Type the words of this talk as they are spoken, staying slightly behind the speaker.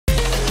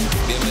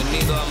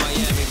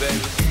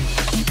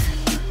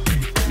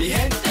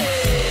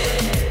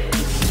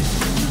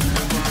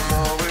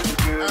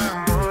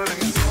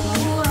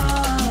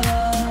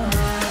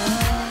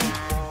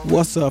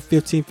What's up?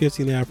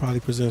 1550 Now proudly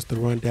presents the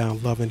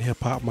Rundown Love and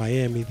Hip Hop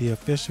Miami, the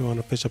official and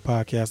unofficial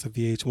podcast of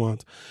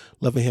VH1's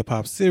Love and Hip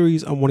Hop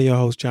series. I'm one of your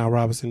hosts, John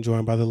Robinson,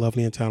 joined by the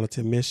lovely and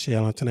talented Miss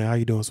Shell. Tonight, how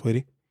you doing,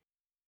 sweetie?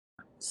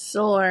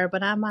 Sore,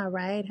 but I'm all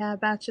right. How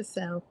about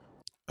yourself?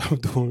 I'm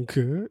doing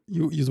good.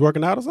 You was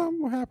working out or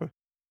something? What happened?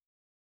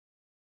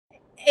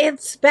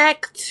 It's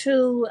back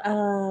to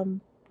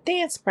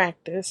dance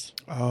practice.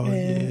 Oh,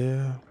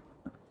 yeah.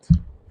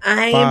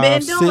 I ain't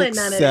been doing 5, 6,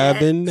 none of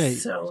 7, that. 8.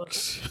 So,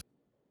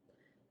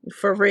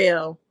 for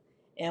real.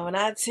 And when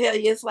I tell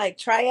you it's like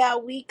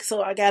tryout week,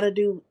 so I got to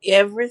do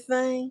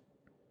everything.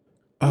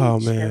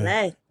 Oh,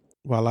 man.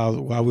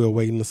 While we were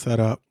waiting to set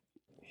up,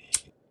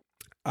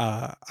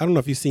 I don't know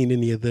if you've seen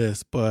any of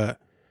this, but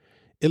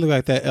it looked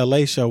like that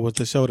LA show was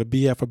the show to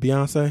be at for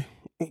Beyonce,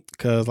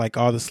 because like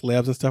all the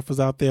celebs and stuff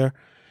was out there.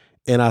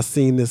 And I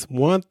seen this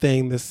one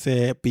thing that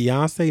said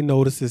Beyonce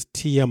notices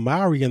Tia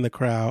Mowry in the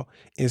crowd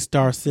and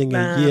starts singing,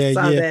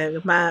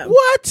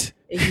 What?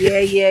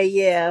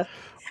 Yeah.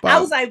 I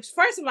was like,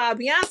 first of all,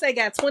 Beyonce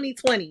got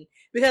 20/20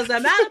 because the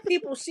amount of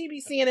people she be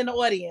seeing in the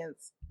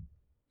audience.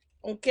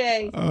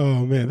 Okay.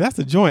 Oh man, that's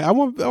the joint. I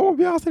want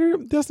Beyonce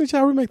to Destiny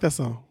Child remake that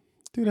song.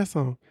 Do that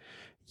song.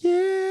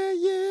 Yeah.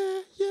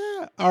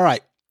 All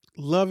right.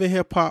 Love and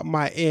Hip Hop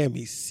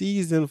Miami,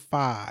 Season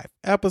 5,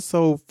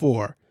 Episode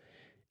 4.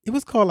 It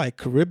was called like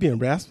Caribbean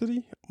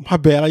Rhapsody. My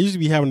bad. I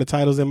usually be having the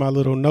titles in my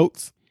little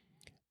notes,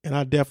 and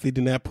I definitely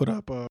did not put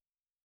up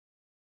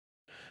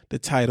the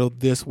title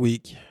this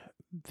week.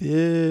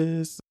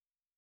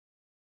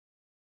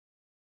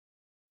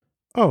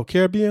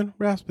 Caribbean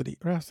Rhapsody.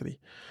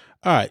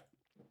 All right.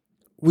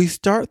 We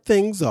start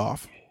things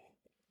off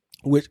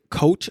with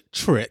Coach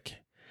Trick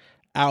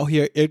out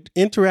here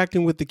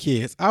interacting with the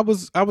kids. I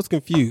was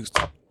confused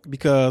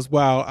because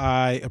while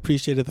I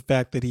appreciated the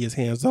fact that he is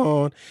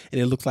hands-on and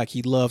it looks like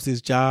he loves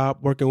his job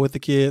working with the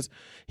kids,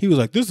 he was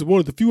like, this is one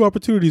of the few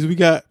opportunities we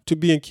got to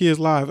be in kids'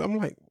 lives. I'm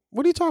like,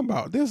 what are you talking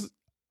about? There's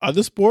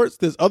other sports.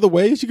 There's other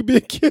ways you could be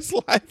in kids'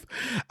 life.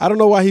 I don't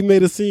know why he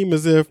made it seem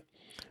as if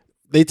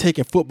they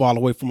taking football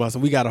away from us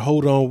and we got to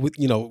hold on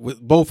with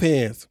both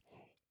hands.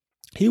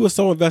 He was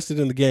so invested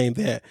in the game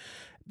that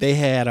they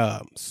had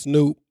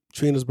Snoop,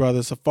 Trina's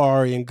brother,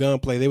 Safari, and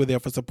Gunplay. They were there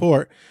for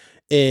support,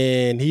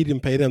 and he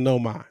didn't pay them no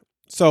mind.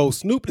 So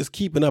Snoop is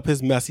keeping up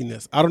his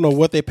messiness. I don't know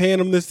what they're paying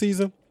him this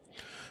season,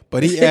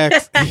 but he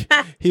asked,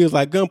 he was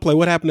like, Gunplay,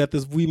 what happened at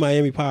this We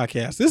Miami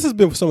podcast? This has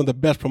been some of the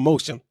best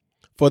promotion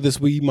for this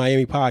We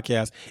Miami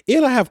podcast.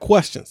 And I have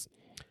questions.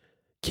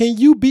 Can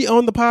you be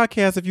on the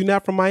podcast if you're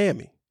not from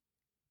Miami?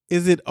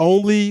 Is it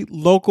only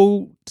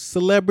local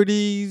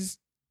celebrities,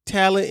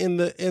 talent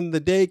in the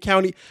Dade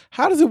County?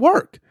 How does it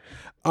work?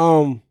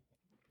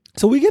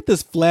 So we get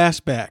this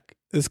flashback,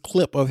 this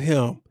clip of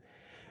him.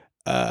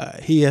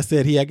 He has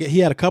said he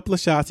had a couple of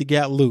shots. He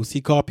got loose. He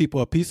called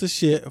people a piece of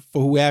shit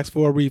for who asked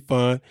for a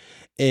refund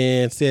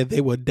and said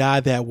they would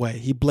die that way.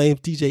 He blames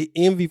DJ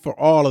Envy for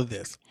all of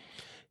this.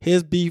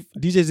 His beef,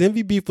 DJ's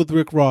Envy beef with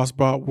Rick Ross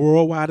brought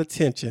worldwide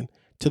attention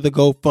to the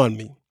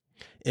GoFundMe,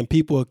 and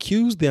people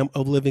accused them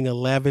of living a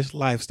lavish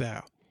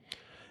lifestyle.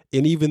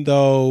 And even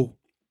though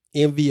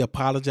Envy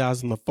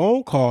apologized on the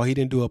phone call, he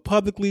didn't do it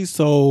publicly,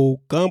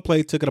 so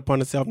Gunplay took it upon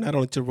himself not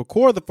only to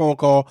record the phone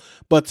call,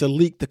 but to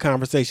leak the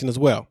conversation as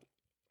well.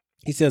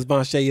 He says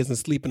Von Shay isn't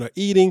sleeping or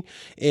eating,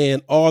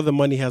 and all the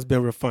money has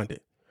been refunded.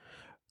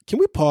 Can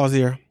we pause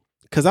here?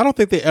 Because I don't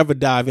think they ever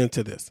dive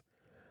into this.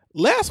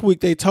 Last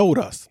week, they told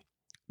us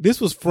this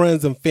was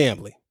friends and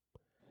family.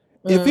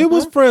 If it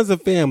was friends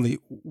and family,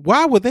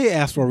 why would they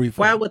ask for a refund?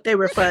 Why would they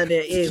refund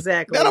it?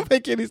 Exactly. That don't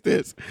make any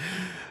sense.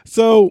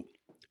 So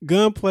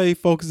Gunplay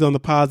focuses on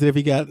the positive.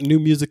 He got new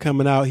music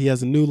coming out. He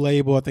has a new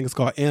label. I think it's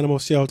called Animal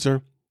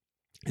Shelter.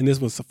 And this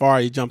one,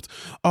 Safari jumped.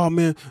 Oh,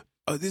 man,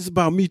 this is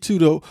about me too,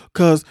 though,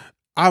 because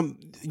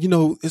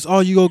it's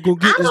all you go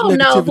get. I don't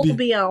know who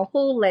be on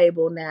who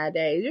label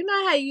nowadays. You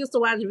know how you used to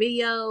watch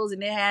videos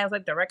and it has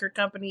like the record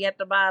company at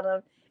the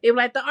bottom? It was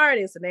like the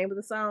artist, the name of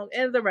the song,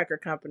 and the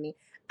record company.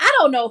 I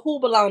don't know who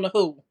belonged to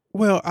who.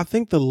 Well, I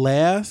think the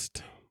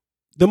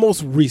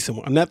most recent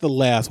one, not the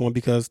last one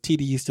because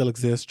TDE still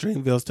exists,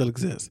 Dreamville still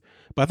exists.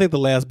 But I think the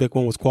last big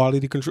one was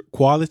Quality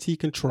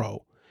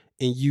Control.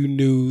 And you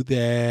knew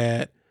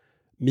that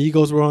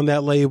Migos were on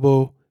that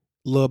label.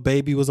 Lil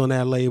Baby was on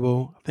that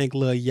label. I think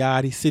Lil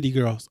Yachty, City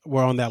Girls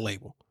were on that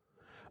label.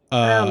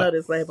 I don't know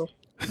this label.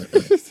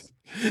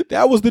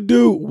 That was the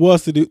dude.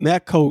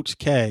 That Coach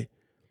K.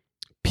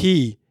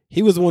 P.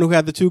 He was the one who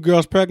had the two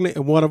girls pregnant,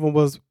 and one of them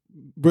was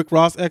Rick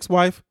Ross'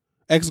 ex-wife.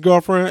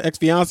 Ex-girlfriend,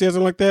 ex-fiancé, or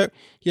something like that.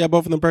 He had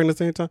both of them pregnant at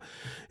the same time.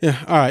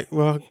 Yeah, all right.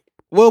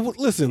 Well,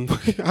 listen,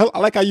 I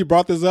like how you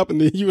brought this up,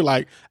 and then you were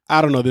like,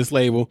 I don't know this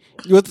label.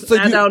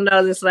 I don't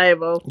know this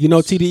label. You know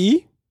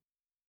TDE?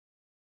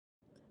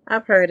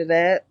 I've heard of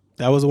that.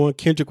 That was the one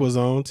Kendrick was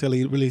on till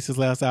he released his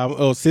last album.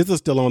 Oh, SZA's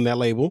still on that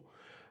label,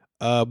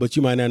 but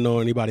you might not know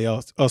anybody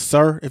else.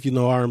 Sir, if you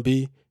know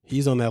R&B,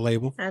 he's on that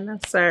label. I know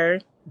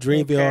Sir.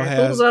 Dreamville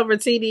has... Who's over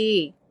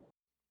TDE?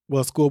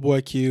 Well,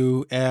 Schoolboy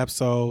Q,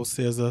 Absol,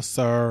 SZA,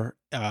 Sir,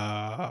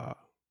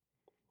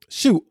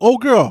 Shoot,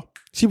 old girl.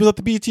 She was at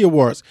the BET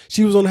Awards.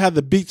 She was on have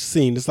the beach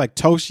scene. It's like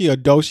Toshi or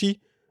Doshi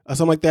or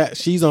something like that.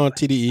 She's on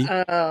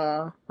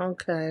TDE.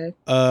 Okay.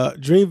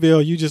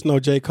 Dreamville, you just know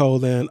J.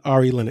 Cole and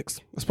Ari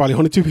Lennox. That's probably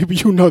only two people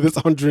you know that's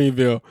on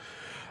Dreamville.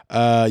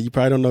 You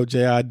probably don't know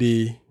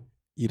JID.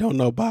 You don't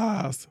know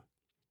Boz.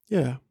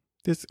 Yeah.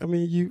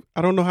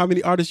 I don't know how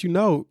many artists you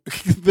know.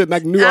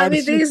 Like new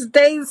artists. These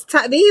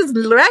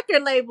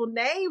record label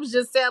names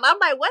just sound. I'm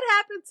like, what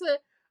happened to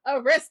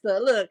Arista?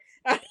 Look,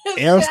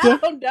 Arista? I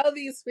don't know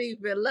these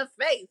people. Left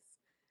face.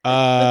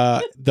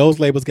 Those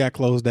labels got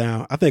closed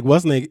down. I think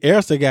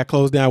Arista got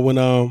closed down when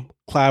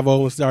Clive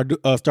Owen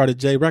started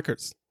J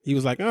Records. He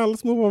was like, oh,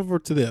 let's move over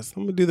to this.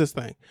 I'm gonna do this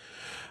thing.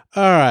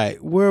 All right,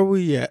 where are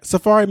we at?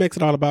 Safari makes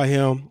it all about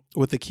him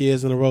with the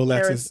kids and the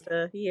Rolexes.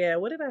 Arista. Yeah,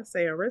 what did I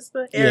say?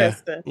 Arista? Yeah.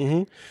 Arista.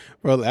 Mm-hmm.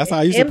 Well, that's how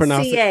I used to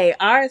pronounce it. MCA,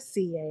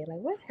 RCA. Like,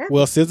 what happened?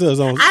 Well, SZA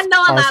is on I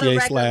know a lot of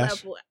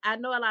RCA / I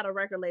know a lot of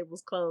record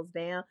labels closed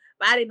down,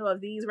 but I didn't know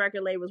if these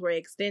record labels were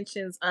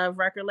extensions of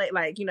record label.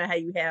 Like, you know how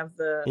you have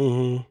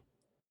the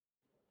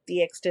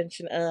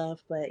extension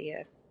of, but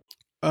yeah.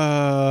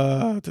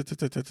 Yeah,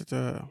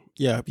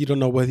 if you don't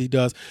know what he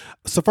does,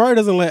 Safari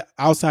doesn't let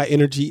outside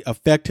energy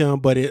affect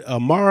him, but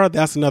Amara,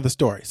 that's another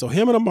story. So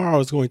him and Amara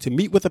is going to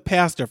meet with a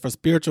pastor for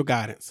spiritual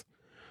guidance.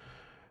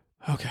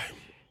 Okay.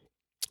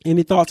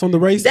 Any thoughts on the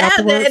race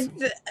afterwards?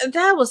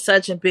 That was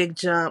such a big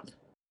jump.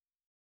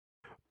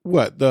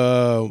 What,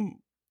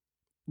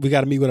 we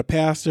got to meet with a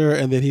pastor,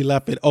 and then he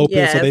left it open,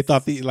 yes. So they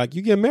thought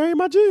you get married,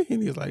 my G?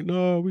 And he was like,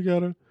 no, we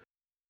gotta.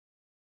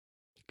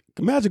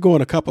 Imagine going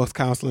to couples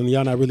counseling and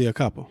y'all not really a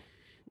couple.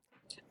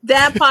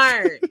 That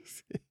part.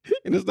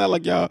 And it's not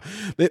like y'all,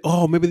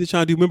 maybe they're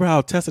trying to do, remember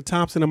how Tessa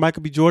Thompson and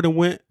Michael B. Jordan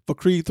went for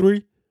Creed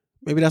 3?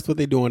 Maybe that's what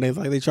they're doing. They're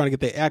trying to get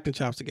their acting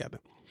chops together.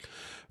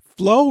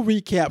 Flo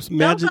recaps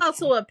Magic. Don't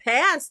go to a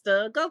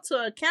pastor. Go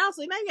to a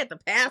counselor. Now you got the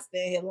pastor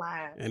in his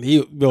line. And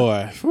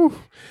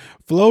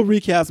Flo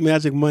recaps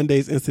Magic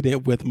Monday's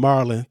incident with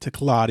Marlon to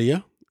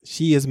Claudia.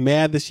 She is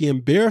mad that she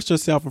embarrassed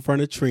herself in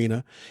front of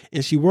Trina,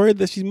 and she worried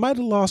that she might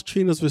have lost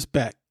Trina's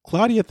respect.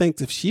 Claudia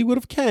thinks if she would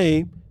have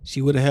came,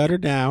 she would have held her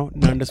down.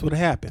 None of this would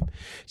have happened.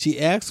 She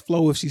asks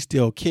Flo if she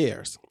still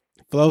cares.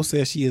 Flo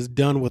says she is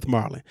done with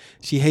Marlon.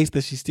 She hates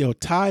that she's still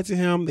tied to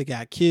him. They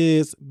got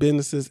kids,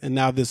 businesses, and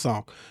now this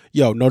song.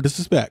 Yo, no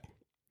disrespect,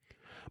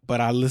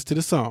 but I listened to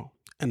the song,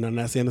 and I'm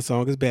not saying the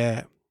song is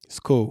bad. It's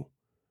cool.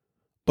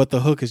 But the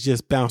hook is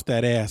just bounce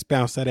that ass.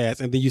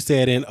 And then you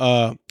say it in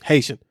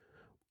Haitian.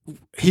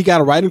 He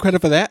got a writing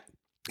credit for that.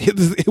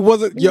 It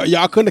wasn't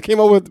y'all couldn't have came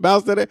up with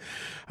bounce that. All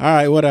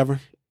right, whatever.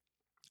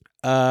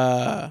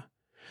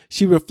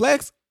 She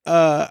reflects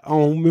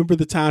on remember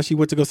the time she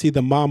went to go see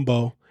the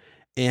Mambo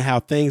and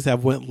how things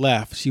have went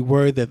left. She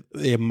worried that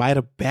it might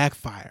have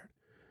backfired,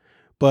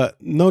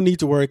 but no need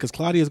to worry because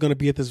Claudia is going to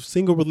be at this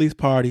single release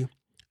party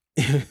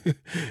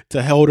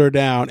to hold her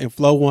down, and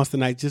Flo wants the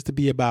night just to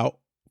be about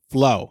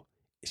Flo.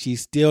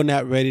 She's still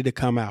not ready to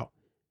come out,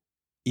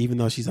 even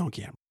though she's on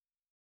camera.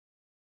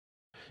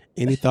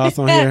 Any thoughts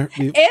on here?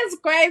 It's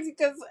crazy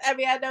because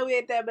I know we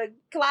had that, but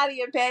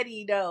Claudia and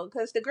Patty,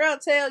 because the girl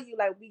tell you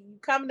you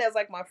coming as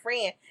my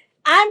friend.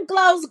 I'm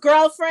Glow's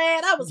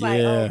girlfriend. I was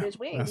bitch,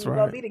 we ain't even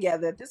gonna be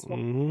together at this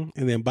point. Mm-hmm.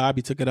 And then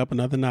Bobby took it up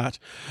another notch.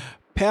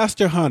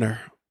 Pastor Hunter.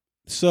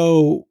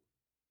 So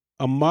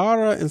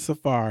Amara and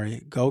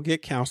Safari go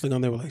get counseling on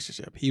their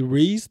relationship. He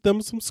reads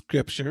them some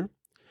scripture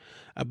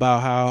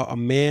about how a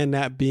man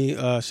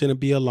shouldn't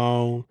be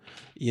alone.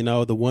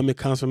 The woman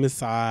comes from his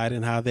side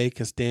and how they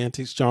can stand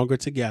stronger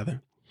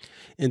together,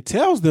 and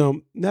tells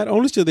them not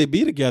only should they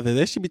be together,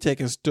 they should be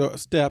taking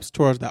steps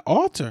towards the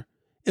altar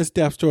and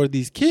steps toward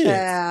these kids.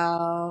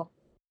 Wow.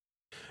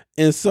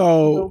 And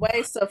so the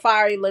way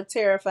Safari looked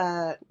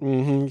terrified.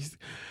 Mm-hmm.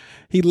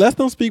 He lets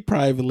them speak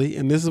privately,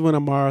 and this is when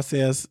Amara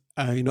says,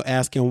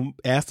 ask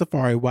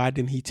Safari why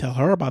didn't he tell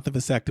her about the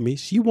vasectomy.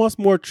 She wants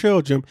more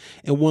children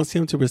and wants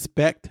him to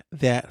respect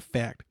that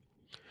fact.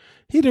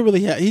 He didn't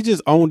really he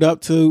just owned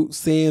up to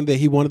saying that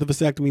he wanted the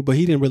vasectomy, but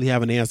he didn't really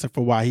have an answer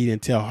for why he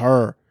didn't tell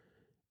her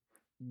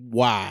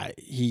why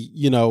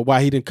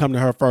why he didn't come to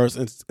her first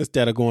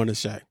instead of going to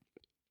Shay.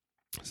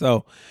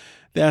 So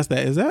that's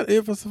that. Is that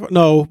it for Safari?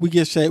 No, we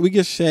get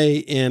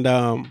Shay and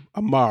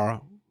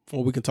Amara.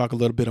 Well, we can talk a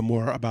little bit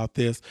more about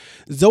this.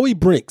 Zoe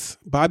Brinks,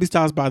 Bobby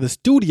stops by the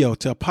studio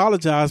to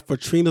apologize for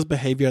Trina's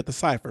behavior at the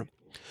Cypher.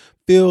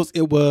 Feels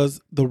it was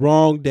the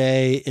wrong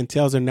day and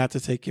tells her not to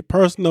take it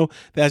personal.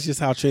 That's just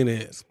how Trina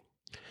is.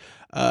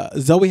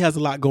 Zoe has a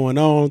lot going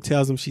on,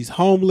 tells him she's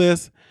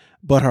homeless,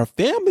 but her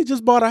family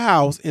just bought a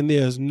house and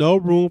there's no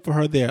room for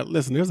her there.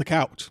 Listen, there's a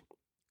couch.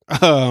 I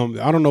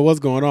don't know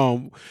what's going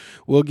on.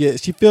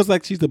 She feels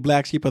like she's the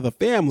black sheep of the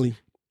family.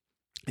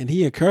 And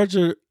he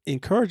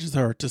encourages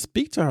her to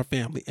speak to her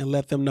family and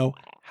let them know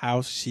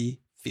how she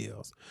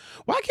feels.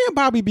 Why can't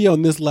Bobby be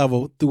on this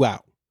level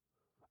throughout?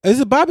 Is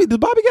it Bobby? Does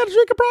Bobby got a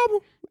drinking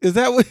problem? Is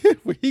that what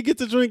when he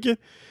gets to drinking,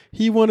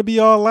 he want to be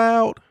all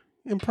loud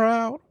and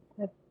proud?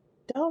 I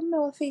don't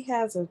know if he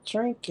has a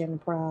drinking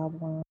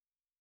problem.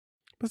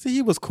 But see,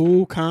 he was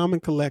cool, calm,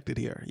 and collected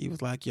here. He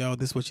was like, "Yo,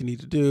 this is what you need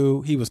to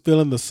do." He was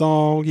feeling the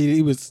song.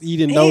 He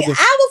didn't know the.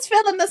 I was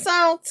feeling the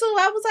song too.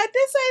 I was like,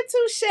 this ain't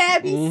too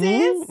shabby,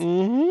 sis.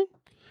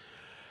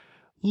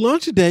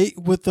 Lunch date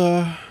with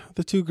the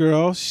two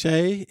girls,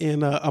 Shay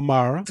and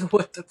Amara.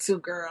 With the two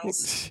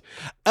girls.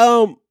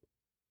 The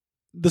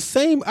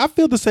same. I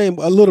feel the same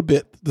a little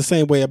bit the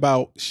same way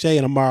about Shay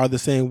and Amara. The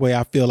same way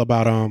I feel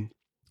about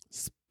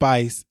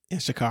Spice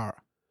and Shakara.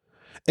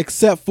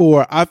 Except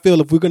for I feel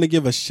if we're gonna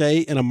give a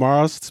Shay and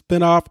Amara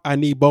spinoff, I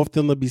need both of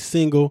them to be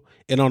single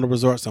and on a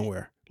resort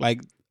somewhere,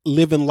 like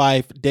living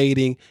life,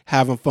 dating,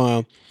 having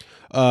fun.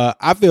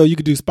 I feel you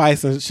could do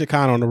Spice and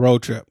Shakana on a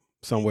road trip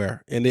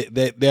somewhere, and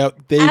they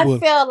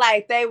would. Feel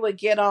like they would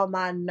get on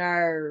my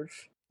nerve.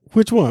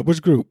 Which one?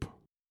 Which group?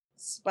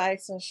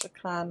 Spice and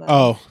Shakana.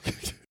 Oh,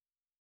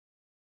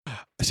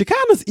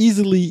 Shakana's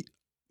easily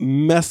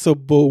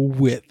messing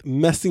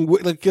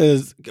with,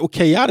 because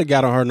Chaotic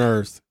got on her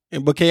nerves,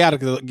 but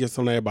Chaotic gets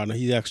on everybody.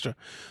 He's extra.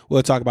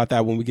 We'll talk about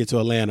that when we get to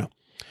Atlanta.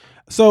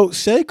 So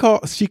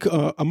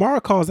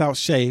Amara calls out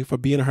Shay for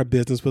being in her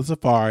business with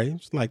Safari.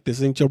 She's like,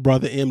 this ain't your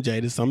brother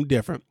MJ. This is something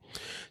different.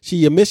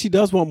 She admits she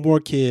does want more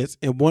kids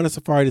and wanted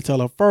Safari to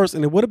tell her first,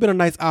 and it would have been a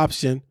nice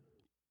option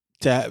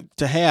to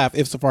have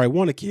if Safari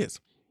wanted kids.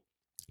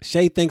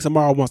 Shay thinks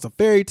Amara wants a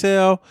fairy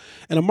tale,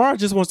 and Amara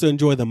just wants to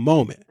enjoy the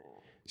moment.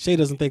 Shay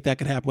doesn't think that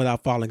can happen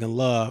without falling in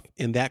love,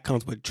 and that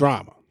comes with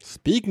drama.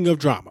 Speaking of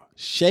drama,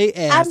 Shay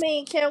asks...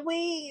 can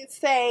we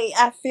say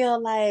I feel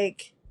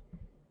like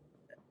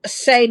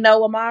Shay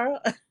know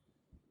Amara?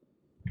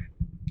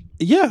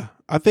 Yeah,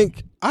 what's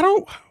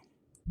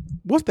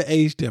the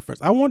age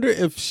difference? I wonder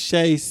if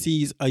Shay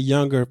sees a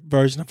younger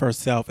version of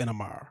herself in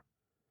Amara.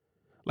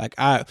 Like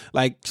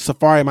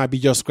Safari might be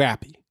your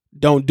Scrappy.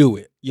 Don't do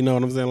it. You know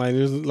what I'm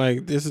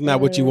saying? This is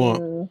not what you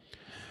want.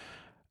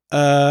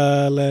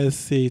 Let's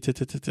see.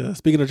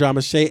 Speaking of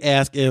drama, Shay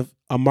asked if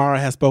Amara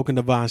has spoken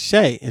to Von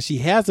Shay, and she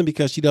hasn't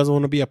because she doesn't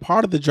want to be a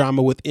part of the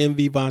drama with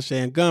Envy, Von Shay,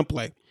 and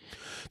Gunplay.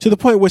 To the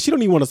point where she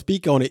don't even want to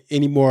speak on it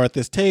anymore at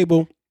this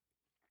table.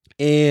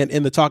 And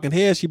in the talking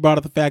head, she brought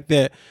up the fact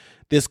that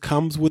this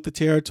comes with the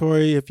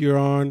territory. If you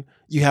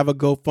have a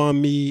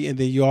GoFundMe and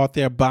then you're out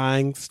there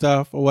buying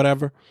stuff or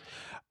whatever.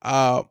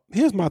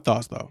 Here's my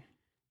thoughts though,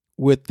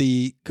 with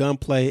the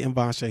Gunplay and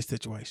Von Shay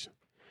situation.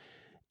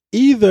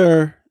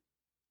 Either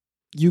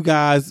you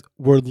guys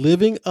were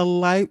living a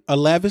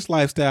lavish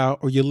lifestyle,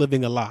 or you're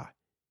living a lie.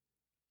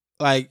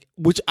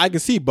 Which I can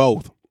see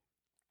both.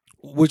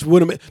 Which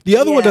wouldn't. The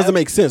other one doesn't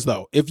make sense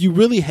though. If you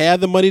really had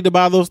the money to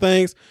buy those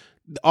things,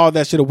 all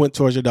that should have went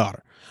towards your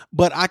daughter.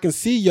 But I can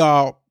see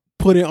y'all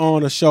putting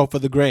on a show for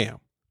the gram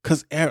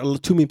because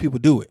too many people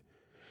do it.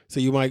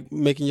 So you might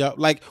making y'all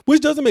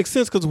which doesn't make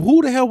sense because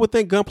who the hell would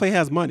think Gunplay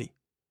has money?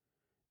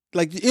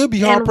 It'll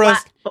be hard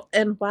pressed.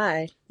 And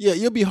why? Yeah,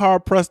 you'll be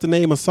hard pressed to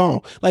name a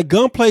song.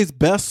 Gunplay's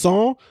best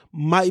song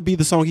might be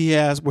the song he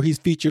has where he's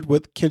featured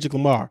with Kendrick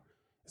Lamar.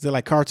 Is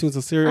it cartoons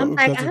and cereal? I'm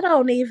I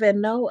don't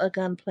even know a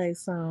Gunplay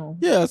song.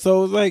 Yeah,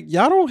 so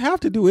y'all don't have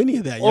to do any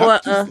of that. Or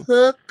a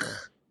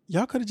hook.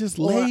 Y'all could have just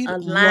laid a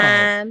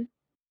line.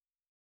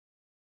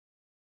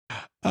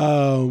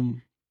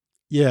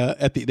 Yeah,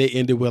 they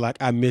ended with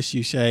I miss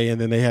you, Shay,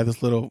 and then they had this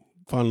fun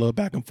little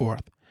back and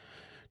forth.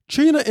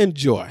 Trina and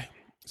Joy.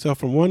 So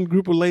from one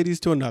group of ladies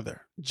to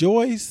another,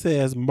 Joy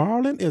says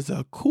Marlon is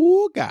a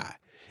cool guy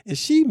and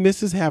she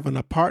misses having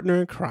a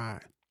partner in crime.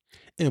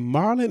 And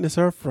Marlon is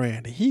her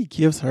friend. He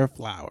gives her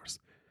flowers.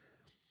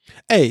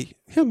 Hey,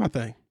 here's my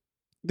thing.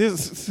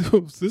 This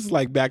is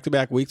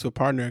back-to-back weeks with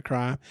partner in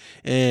crime.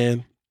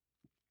 And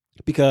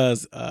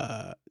because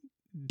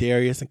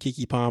Darius and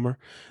Keke Palmer,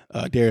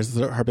 Darius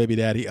is her baby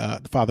daddy,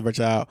 the father of her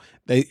child,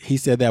 he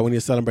said that when he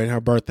was celebrating her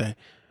birthday.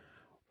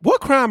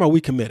 What crime are we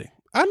committing?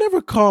 I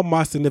never called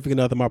my significant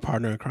other my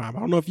partner in crime. I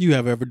don't know if you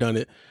have ever done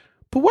it,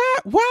 but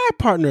why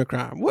partner in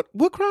crime?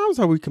 What crimes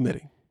are we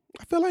committing?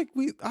 I feel like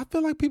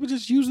people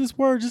just use this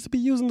word just to be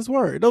using this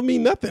word. It don't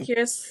mean nothing.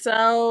 You're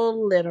so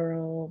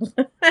literal.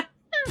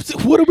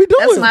 What are we doing?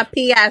 That's my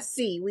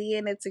PIC. We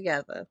in it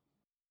together.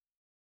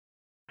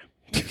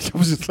 I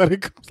was just letting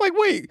it go. I was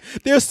wait,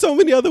 there's so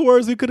many other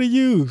words we could have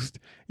used.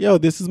 Yo,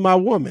 this is my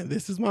woman.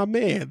 This is my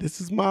man. This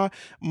is my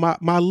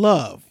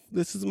love.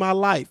 This is my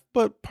life.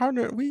 But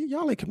partner,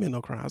 y'all ain't commit no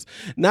crimes.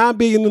 Now I'm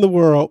being in the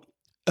world.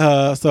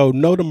 So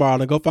no to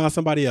Marlon. Go find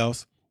somebody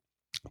else.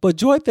 But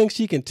Joy thinks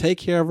she can take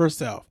care of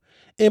herself.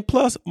 And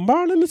plus,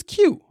 Marlon is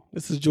cute.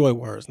 This is Joy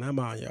words, not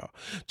mine, y'all.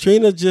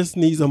 Trina just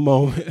needs a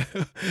moment.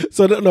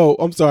 So no,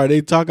 I'm sorry.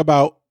 They talk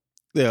about,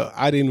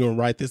 I didn't even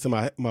write this in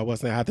my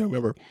what's name. I have to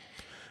remember.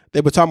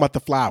 They were talking about the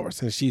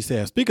flowers. And she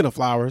said, speaking of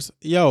flowers,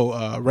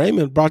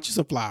 Raymond brought you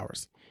some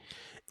flowers.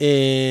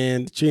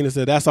 And Trina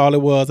said, that's all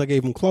it was. I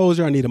gave him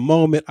closure. I need a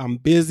moment. I'm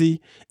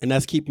busy. And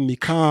that's keeping me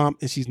calm.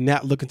 And she's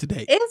not looking to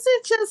date. Is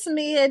it just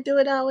me, or do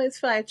it always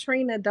feel like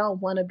Trina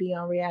don't want to be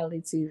on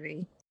reality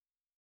TV?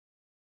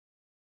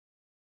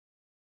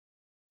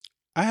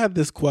 I have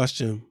this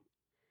question,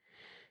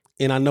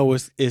 and I know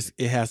it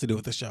has to do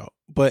with the show.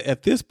 But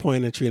at this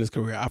point in Trina's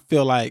career, I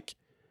feel like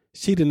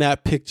she did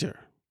not picture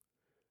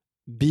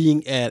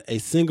being at a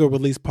single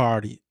release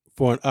party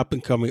for an up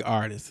and coming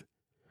artist.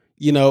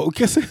 You know,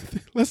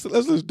 let's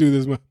just do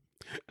this, man.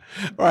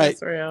 All right.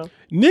 That's real.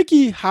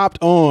 Nicki hopped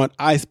on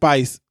Ice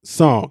Spice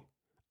song.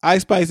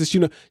 Ice Spice is,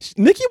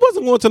 Nicki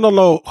wasn't going to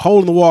no hole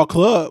in the wall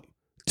club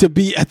to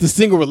be at the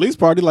single release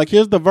party. Like,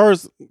 here's the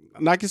verse.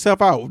 Knock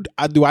yourself out.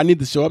 Do I need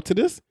to show up to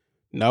this?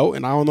 No.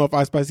 And I don't know if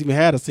Ice Spice even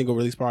had a single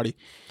release party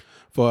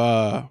for,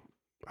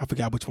 I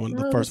forgot which one,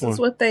 the first one. This is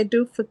what they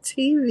do for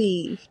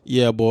TV.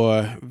 Yeah,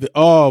 boy.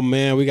 Oh,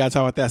 man, we got to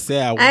talk about that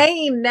sad one. I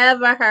ain't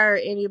never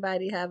heard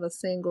anybody have a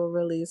single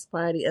release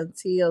party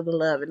until the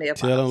Love and Hip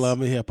Hop. Till the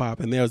Love and Hip Hop.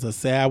 And there's a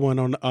sad one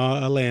on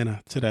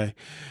Atlanta today.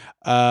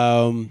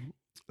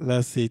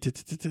 Let's see.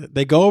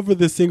 They go over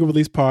the single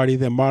release party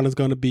that Marlon's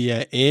going to be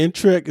at, and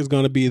Trick is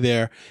going to be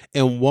there.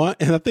 And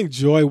I think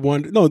Joy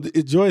wondered. No,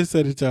 Joy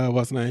said it to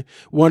what's her name?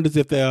 Wonders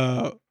if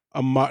not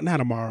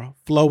Amara,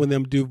 Flo and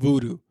them do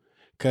voodoo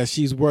because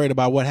she's worried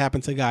about what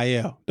happened to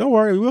Gael. Don't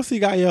worry, we'll see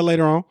Gael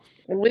later on.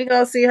 We're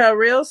going to see her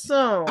real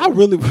soon. I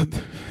really would.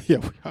 Yeah,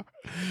 we are.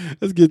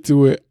 Let's get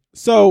to it.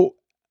 So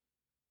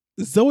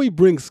Zoe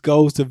Brinks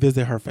goes to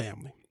visit her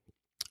family.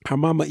 Her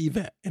mama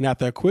Yvette. And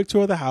after a quick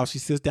tour of the house, she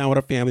sits down with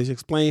her family to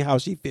explain how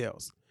she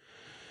feels.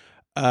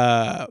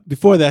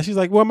 Before that, she's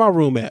like, where my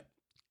room at?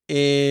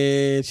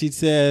 And she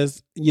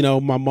says, the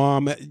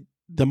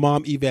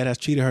mom Yvette has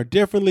treated her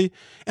differently.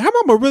 And her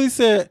mama really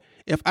said,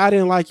 if I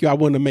didn't like you, I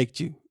wouldn't have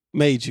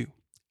made you.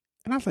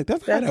 And I was like,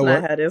 that's not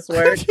how this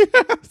works.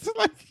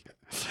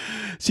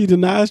 She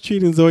denies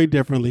treating Zoe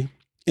differently.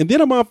 And then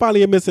her mom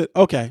finally admits it.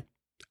 Okay,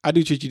 I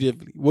do treat you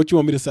differently. What you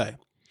want me to say?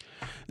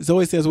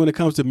 Zoe says, when it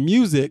comes to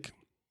music,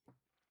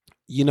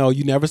 you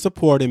never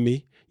supported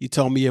me. You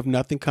told me if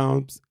nothing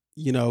comes,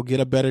 get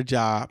a better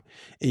job.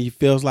 And he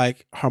feels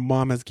like her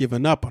mom has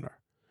given up on her.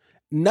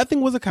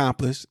 Nothing was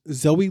accomplished.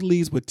 Zoe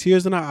leaves with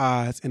tears in her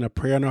eyes and a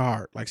prayer in her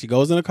heart. Like, she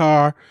goes in the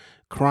car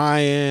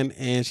crying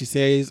and she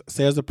says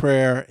a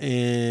prayer,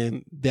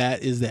 and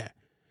that is that.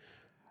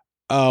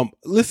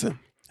 Listen,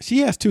 she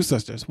has two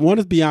sisters. One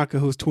is Bianca,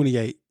 who's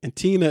 28, and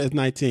Tina is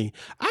 19.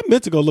 I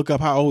meant to go look up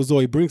how old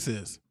Zoe Brinks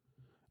is.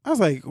 I was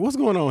like, what's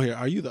going on here?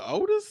 Are you the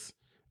oldest?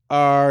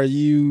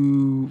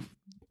 You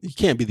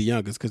can't be the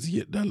youngest because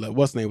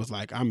what's name was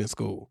like, I'm in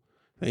school.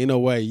 There ain't no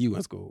way you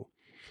in school.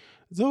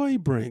 Zoe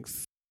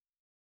Brinks,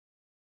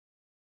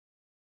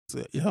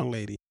 young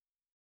lady.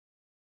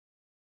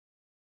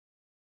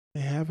 They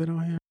have it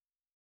on here?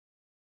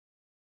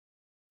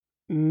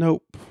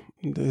 Nope.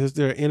 Is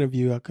there an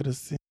interview I could have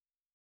seen?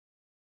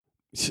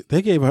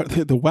 They gave her,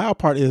 the wild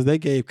part is they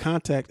gave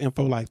contact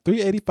info like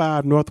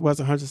 385 Northwest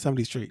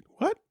 170th Street.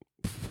 What?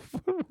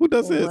 Who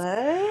does this?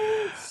 What?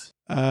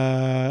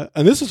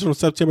 And this is from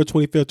September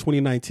 25th,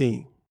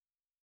 2019.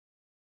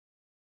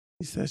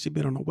 He says she's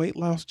been on a weight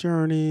loss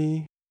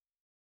journey.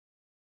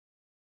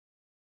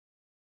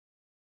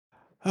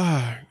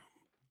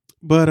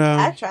 But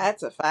I tried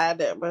to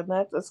find it, but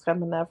nothing's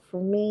coming up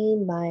for me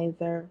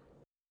neither.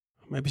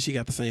 Maybe she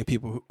got the same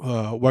people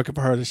working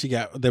for her that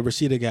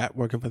Rashida got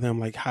working for them,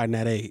 like hiding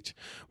that age.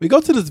 We go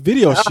to this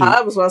video shoot.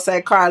 I was going to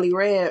say Carly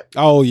Red.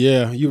 Oh,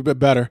 yeah. You bit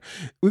better.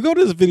 We go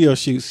to this video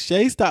shoot.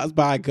 Shay stops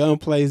by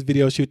Gunplay's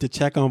video shoot to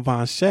check on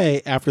Von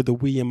Shay after the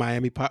We Are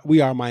Miami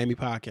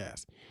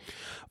podcast.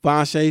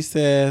 Von Shay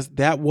says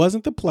that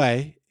wasn't the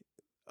play,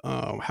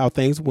 how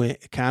things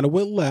went. It kind of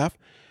went left.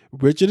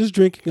 Richard is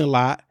drinking a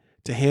lot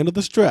to handle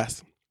the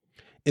stress.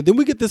 And then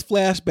we get this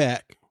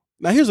flashback.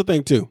 Now, here's the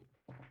thing, too.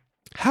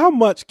 How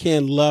much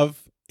can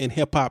love and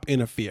hip hop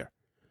interfere?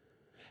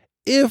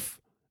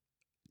 If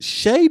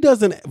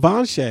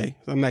Von Shay,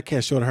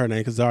 can't show her name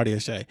because it's already a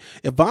Shay.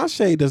 If Von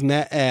Shay does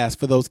not ask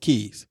for those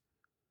keys,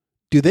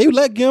 do they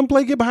let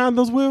Gunplay get behind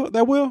that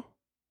wheel?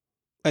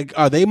 Like,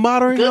 are they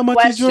monitoring how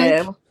much he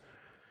drinks? All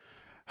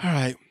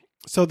right.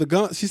 So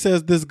she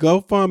says this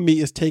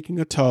GoFundMe is taking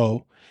a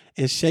toll,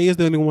 and Shay is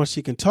the only one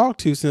she can talk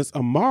to since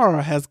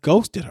Amara has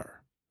ghosted her.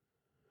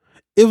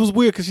 It was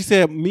weird because she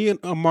said me and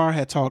Amara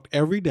had talked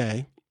every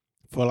day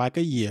for like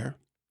a year.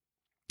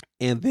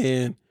 And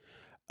then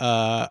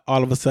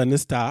all of a sudden it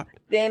stopped.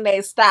 Then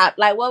they stopped.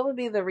 Like, what would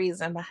be the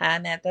reason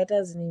behind that? That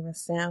doesn't even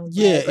sound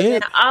yeah. Right. But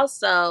then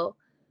also,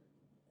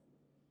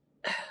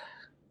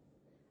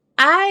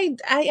 I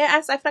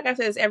feel like I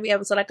say this every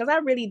episode, like, because I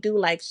really do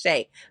like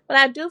Shay. But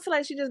I do feel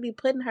like she just be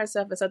putting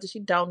herself in something she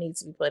don't need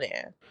to be put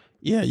in.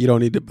 Yeah, you don't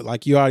need to,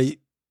 like, you already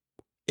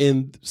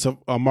in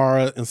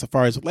Amara and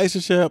Safari's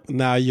relationship.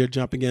 Now you're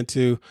jumping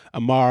into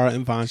Amara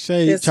and Von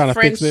Shay trying to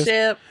fix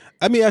this.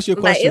 Let me ask you a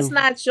question.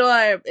 Like,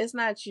 it's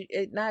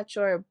not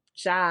your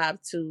job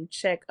to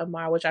check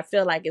Amara, which I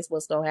feel like is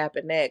what's gonna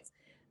happen next,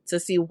 to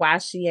see why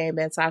she ain't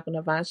been talking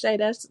to Von Shay.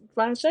 That's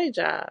Von Shay's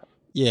job.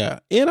 Yeah,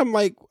 and I'm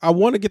like, I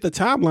want to get the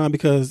timeline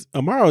because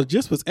Amara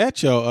just was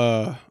at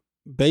your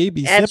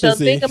baby at your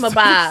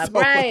thingamabob, so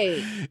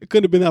right? It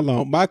couldn't have been that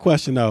long. My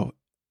question though.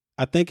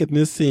 I think in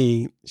this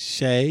scene,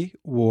 Shay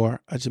wore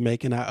a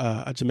Jamaican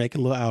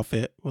little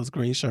outfit, was a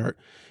green shirt.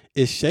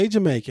 Is Shay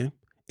Jamaican?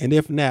 And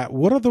if not,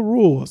 what are the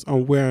rules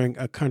on wearing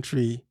a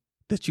country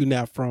that you're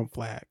not from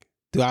flag?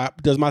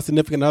 Does my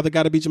significant other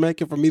got to be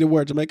Jamaican for me to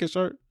wear a Jamaican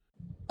shirt?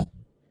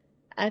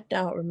 I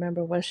don't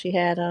remember what she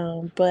had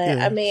on, but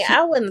Yeah, I mean,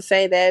 I wouldn't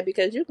say that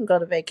because you can go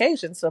to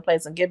vacation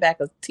someplace and get back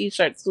a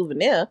t-shirt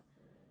souvenir.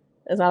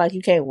 It's not like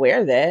you can't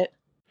wear that.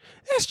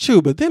 That's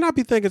true, but then I'd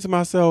be thinking to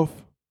myself,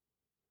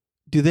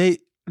 do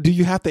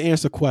you have to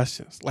answer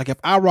questions? Like if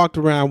I walked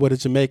around with a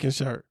Jamaican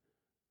shirt,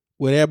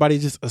 would everybody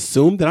just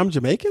assume that I'm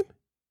Jamaican?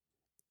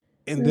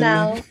 And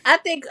then I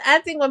think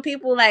when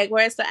people like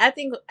wear stuff, I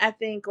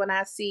think when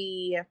I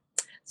see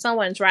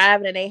someone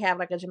driving and they have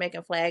like a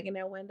Jamaican flag in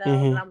their window,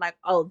 and I'm like,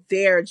 oh,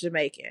 they're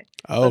Jamaican. Okay.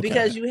 But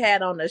because you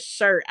had on a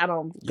shirt, I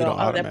don't go,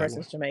 oh, that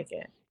person's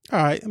Jamaican.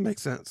 All right, it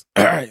makes sense.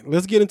 All right,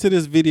 let's get into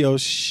this video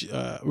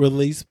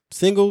release,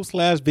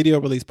 single/video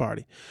release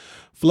party.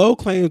 Flo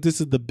claims this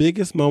is the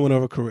biggest moment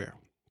of her career.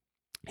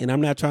 And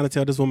I'm not trying to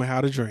tell this woman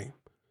how to dream.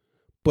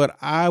 But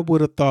I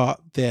would have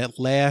thought that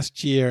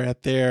last year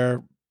at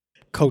their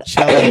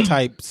Coachella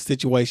type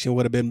situation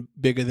would have been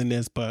bigger than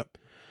this, but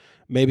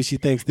maybe she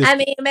thinks this. I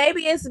mean,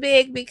 maybe it's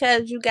big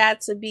because you got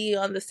to be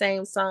on the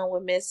same song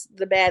with Miss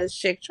the Baddest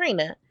Chick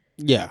Trina.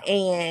 Yeah.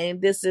 And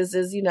this is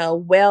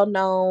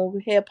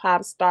well-known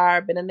hip-hop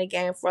star, been in the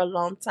game for a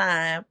long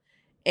time.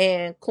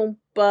 And Kumpa,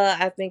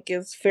 I think,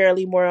 is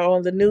fairly more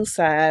on the new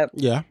side.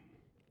 Yeah.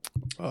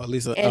 At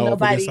least and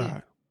nobody,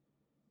 side.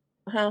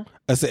 Huh?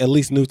 I said at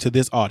least new to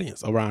this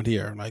audience around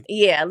here. Like,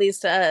 yeah, at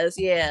least to us,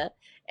 yeah.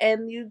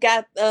 And you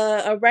got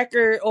a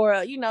record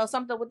or,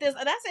 something with this.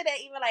 And I say that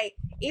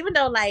even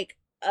though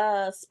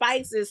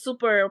Spice is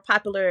super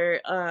popular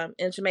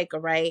in Jamaica,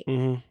 right?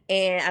 Mm-hmm.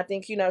 And I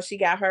think she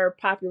got her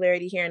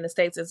popularity here in the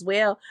States as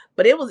well.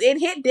 But it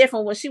hit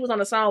different when she was on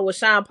the song with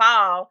Sean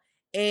Paul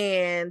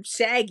and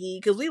Shaggy,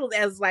 because we was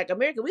as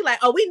American, we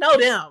we know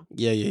them.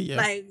 Yeah.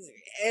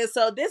 And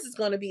so this is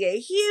going to be a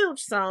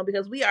huge song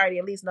because we already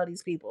at least know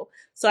these people.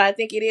 So I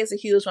think it is a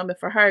huge moment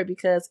for her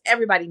because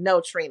everybody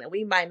know Trina.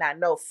 We might not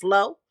know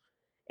Flo,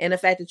 and the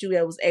fact that you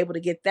was able to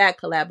get that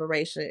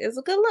collaboration is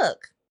a good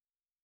look.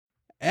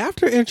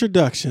 After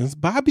introductions,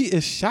 Bobby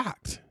is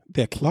shocked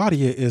that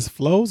Claudia is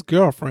Flo's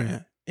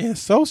girlfriend, and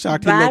so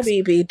shocked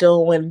Bobby be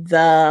doing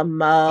the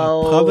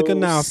most. A public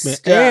announcement.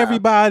 Hey,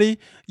 everybody,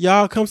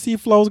 y'all come see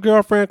Flo's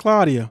girlfriend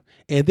Claudia,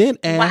 and then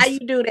ask, why you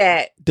do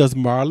that? Does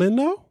Marlon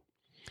know?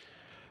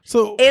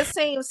 So it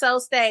seems so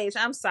staged.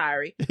 I'm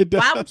sorry.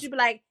 Why would you be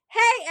like,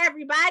 hey,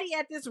 everybody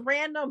at this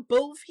random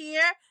booth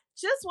here?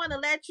 Just want to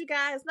let you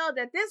guys know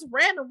that this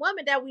random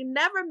woman that we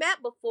never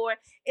met before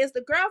is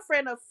the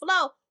girlfriend of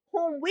Flo,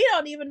 whom we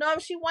don't even know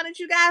if she wanted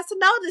you guys to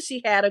know that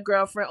she had a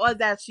girlfriend or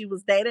that she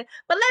was dating.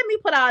 But let me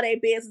put all their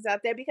business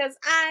out there because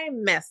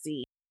I'm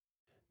messy.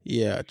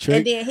 Yeah.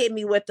 And then hit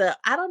me with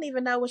I don't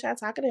even know what y'all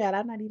talking about.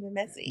 I'm not even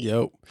messy.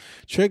 Yep.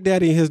 Trick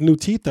Daddy and his new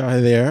teeth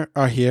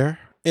are here.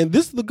 And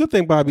this is the good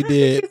thing Bobby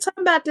did. You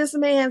talking about this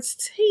man's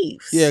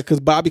teeth? Yeah, because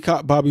Bobby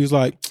was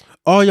like,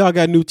 "Oh, y'all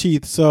got new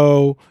teeth,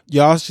 so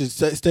y'all should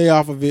stay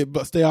off of it,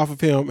 but stay off of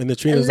him." And the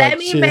Trina's Let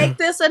me make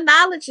this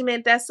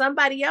acknowledgement that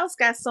somebody else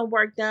got some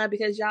work done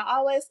because y'all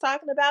always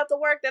talking about the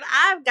work that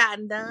I've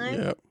gotten done.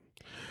 Yep.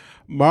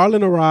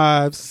 Marlon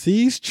arrives,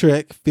 sees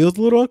Trick, feels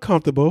a little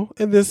uncomfortable,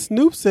 and then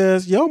Snoop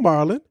says, "Yo,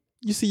 Marlon,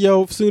 you see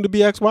your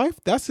soon-to-be ex-wife?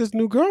 That's his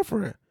new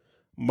girlfriend."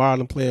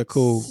 Marlon playing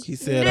cool. He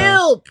said,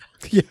 "Nope."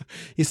 Yeah,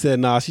 he said,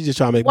 "Nah, she just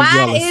trying to make me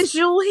jealous." Why is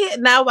you here?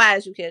 Now, why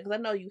is you here? Because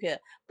I know you here.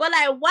 But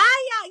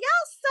why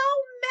y'all so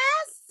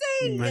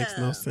messy? It makes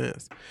no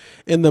sense.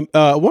 And the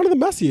one of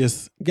the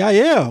messiest,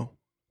 Gael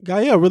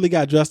really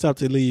got dressed up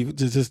to leave,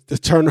 to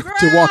turn Girl,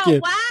 to walk in.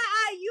 Why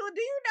are you?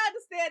 Do you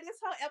understand this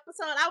whole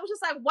episode? I was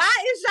just like, why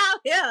is y'all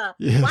here?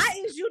 Yes.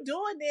 Why is you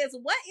doing this?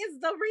 What is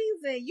the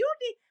reason? You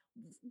need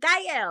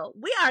Gael.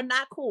 We are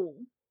not cool.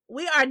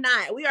 We are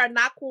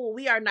not cool.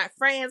 We are not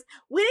friends.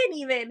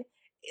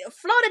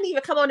 Flo didn't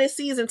even come on this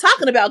season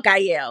talking about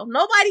Gael.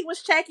 Nobody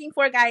was checking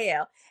for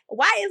Gael.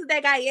 Why is it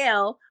that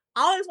Gael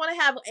always want to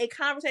have a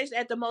conversation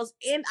at the most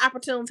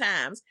inopportune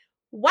times?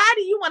 Why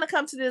do you want to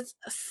come to this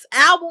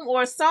album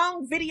or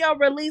song video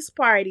release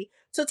party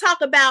to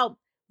talk about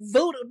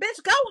voodoo?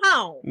 Bitch, go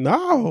home.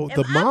 No,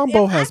 the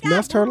mambo has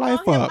messed her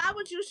life up. Why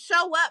would you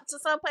show up to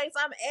someplace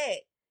I'm at?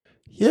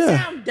 Yeah. You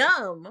sound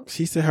dumb.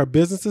 She said her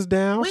business is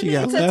down. She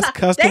got less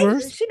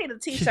customers. She need a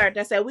t-shirt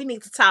that said, "We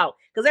need to talk."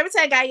 Because every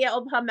time Gael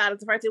open her mouth,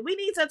 it's the first thing, we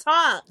need to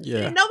talk.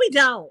 Yeah. No, we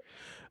don't.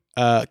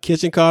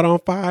 Kitchen caught on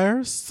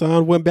fire.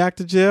 Son went back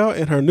to jail,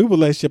 and her new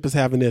relationship is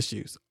having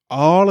issues.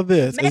 All of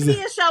this. Maybe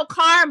it's your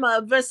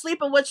karma for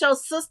sleeping with your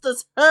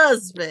sister's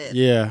husband.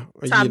 Yeah.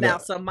 Talking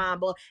about some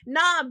mambo.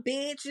 Nah,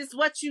 bitch, it's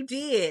what you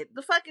did.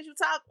 The fuck is you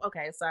talk?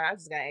 Okay, sorry, I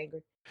just got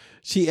angry.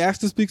 She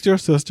asked to speak to her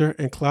sister,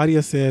 and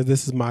Claudia says,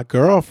 "This is my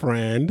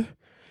girlfriend."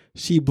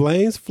 She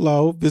blames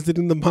Flo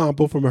visiting the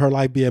mambo from her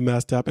life being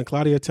messed up, and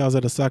Claudia tells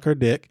her to suck her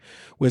dick,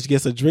 which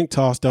gets a drink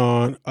tossed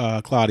on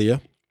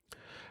Claudia.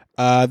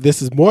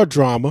 This is more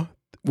drama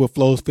with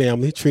Flo's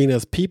family. Trina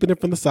is peeping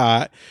it from the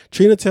side.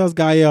 Trina tells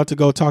Gael to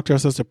go talk to her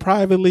sister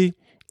privately,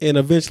 and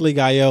eventually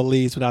Gael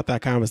leaves without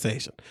that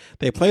conversation.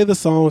 They play the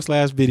song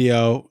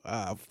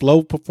 /video.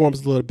 Flo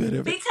performs a little bit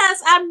of it. Because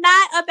I'm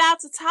not about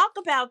to talk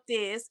about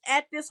this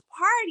at this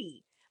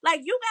party.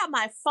 Like, you got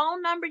my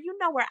phone number. You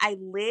know where I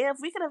live.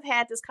 We could have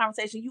had this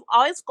conversation. You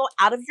always go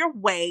out of your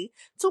way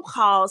to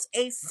cause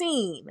a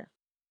scene.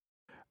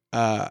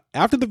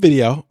 After the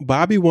video,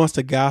 Bobby wants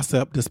to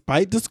gossip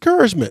despite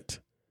discouragement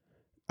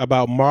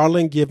about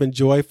Marlon giving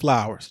Joy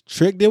flowers.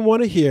 Trick didn't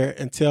want to hear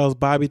and tells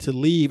Bobby to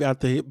leave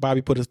after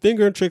Bobby put his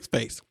finger in Trick's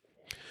face.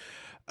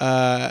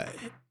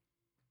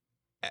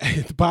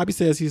 Bobby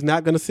says he's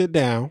not going to sit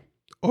down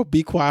or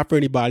be quiet for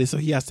anybody, so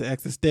he has to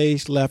exit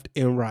stage left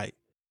and right.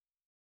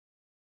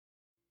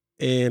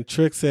 And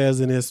Trick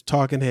says in his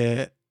talking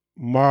head,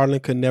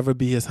 Marlon could never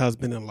be his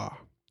husband-in-law.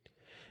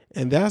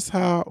 And that's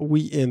how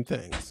we end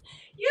things.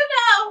 You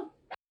know,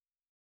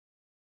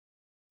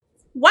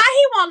 why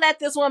he won't let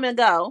this woman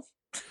go?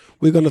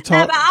 We're going to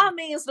talk. Now, by all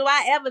means, do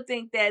I ever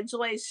think that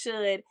Joyce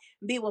should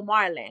be with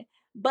Marlon?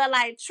 But,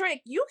 like,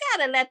 Trick, you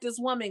got to let this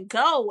woman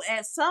go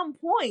at some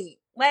point.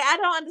 Like, I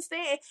don't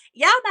understand.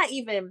 Y'all not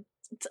even,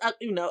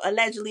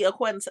 allegedly,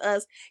 according to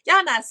us,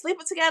 y'all not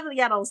sleeping together.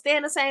 Y'all don't stay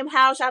in the same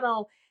house. Y'all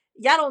don't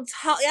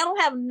talk. Y'all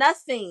don't have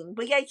nothing.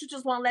 But yet you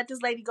just won't let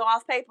this lady go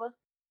off paper.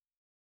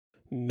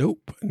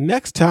 Nope.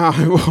 Next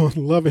time on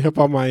Love and Hip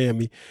Hop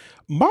Miami,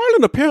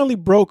 Marlon apparently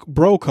broke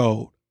bro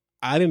code.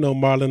 I didn't know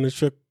Marlon and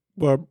Trick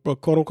were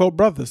quote unquote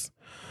brothers.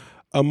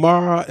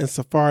 Amara and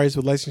Safari's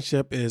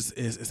relationship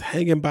is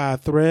hanging by a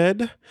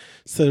thread.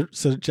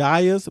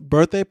 Sajaya's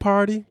birthday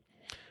party,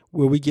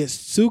 where we get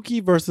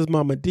Suki versus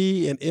Mama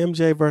D and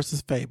MJ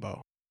versus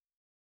Fabo.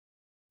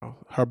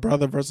 Her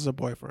brother versus her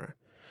boyfriend.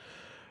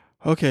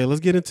 Okay, let's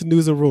get into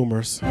news and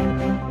rumors.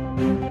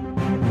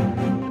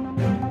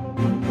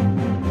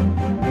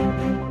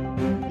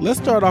 Let's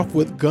start off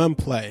with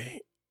gunplay.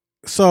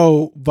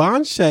 So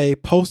Von Shea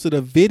posted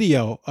a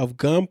video of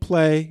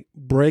gunplay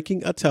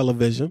breaking a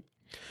television.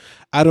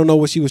 I don't know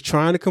what she was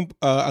trying to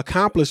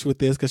accomplish with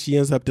this, because she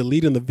ends up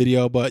deleting the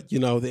video, but the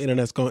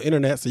internet's going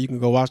internet, so you can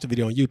go watch the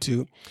video on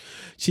YouTube.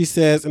 She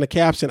says in the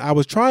caption, "I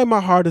was trying my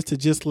hardest to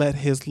just let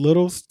his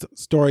little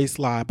story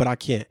slide, but I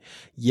can't.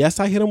 Yes,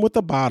 I hit him with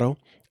a bottle.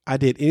 I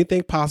did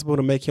anything possible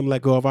to make him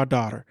let go of our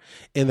daughter.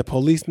 And the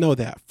police know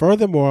that.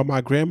 Furthermore,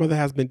 my grandmother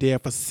has been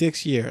dead for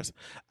 6 years.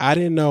 I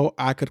didn't know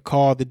I could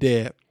call the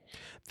dead.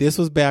 This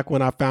was back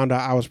when I found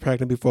out I was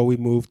pregnant before we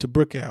moved to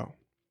Brickell,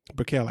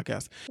 I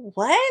guess."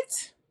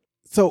 What?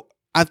 So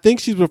I think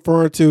she's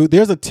referring to,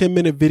 there's a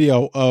 10-minute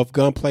video of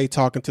Gunplay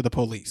talking to the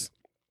police.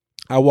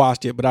 I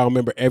watched it, but I don't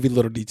remember every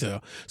little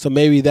detail. So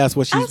maybe that's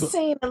what she's... I've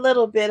seen a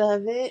little bit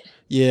of it.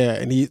 Yeah,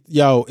 and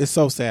it's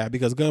so sad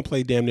because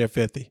Gunplay damn near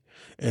 50.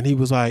 And he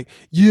was like,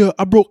 "Yeah,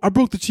 I broke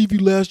the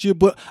TV last year,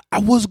 but I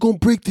wasn't going to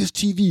break this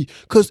TV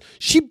because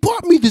she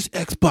bought me this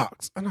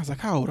Xbox." And I was like,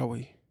 how old are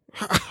we?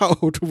 How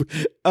old are we?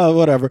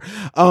 Whatever.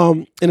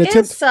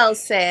 It's so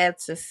sad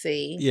to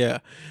see. Yeah.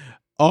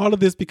 All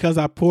of this because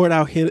I poured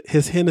out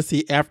his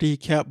Hennessy after he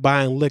kept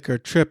buying liquor,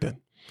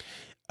 tripping.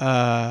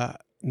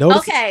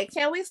 Okay,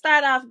 can we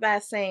start off by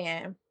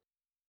saying,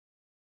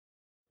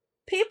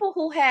 people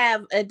who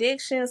have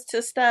addictions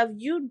to stuff,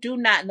 you do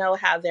not know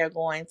how they're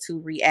going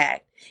to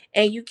react.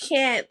 And you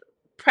can't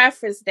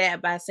preface that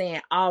by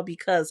saying all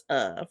because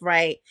of,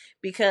 right?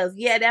 Because,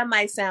 yeah, that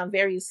might sound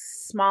very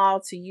small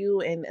to you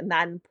and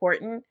not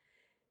important.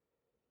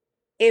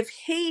 If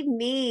he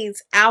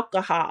needs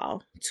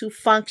alcohol to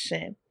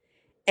function,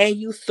 and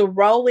you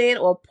throw it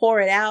or pour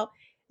it out,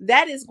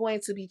 that is going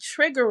to be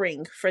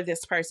triggering for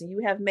this person.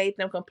 You have made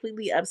them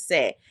completely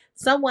upset.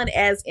 Someone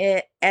as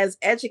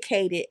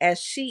educated as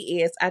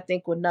she is, I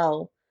think, would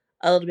know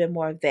a little bit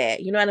more of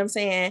that. You know what I'm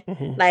saying?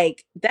 Mm-hmm.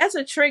 Like, that's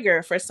a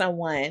trigger for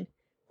someone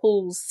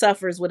who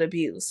suffers with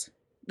abuse.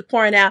 The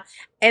pouring out.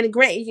 And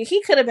great,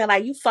 he could have been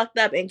like, you fucked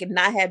up, and could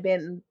not have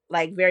been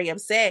like very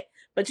upset.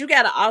 But you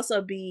got to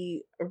also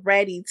be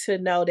ready to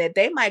know that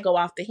they might go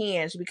off the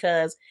hinge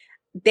because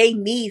they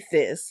need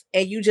this,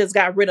 and you just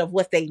got rid of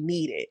what they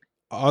needed.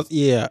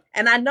 Yeah.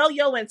 And I know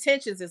your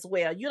intentions as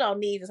well. You don't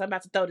need this. I'm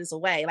about to throw this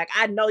away. Like,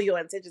 I know your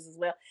intentions as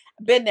well.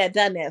 Been there,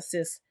 done that,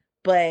 sis.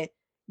 But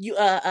you,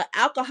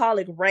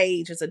 alcoholic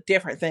rage is a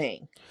different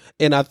thing.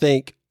 And I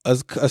think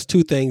as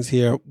two things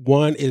here.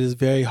 One, it is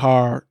very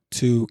hard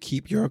to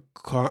keep your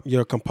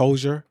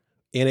composure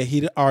in a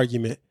heated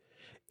argument.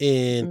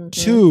 And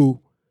two,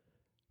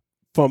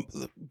 from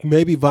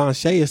maybe Von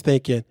Shea is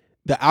thinking,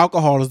 the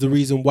alcohol is the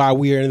reason why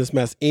we are in this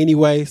mess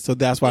anyway. So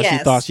that's why she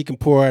thought she can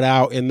pour it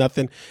out and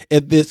nothing.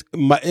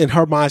 In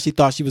her mind, she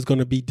thought she was going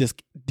to be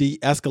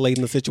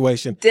de-escalating the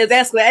situation.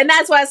 De-escalate. And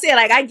that's why I said,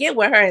 like, I get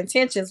what her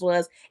intentions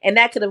was. And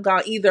that could have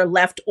gone either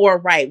left or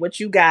right, what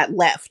you got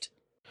left.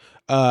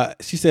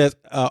 She says,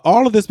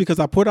 all of this because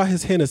I put out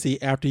his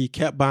Hennessy after he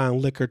kept buying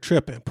liquor,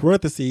 tripping.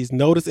 Parentheses,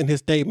 notice in his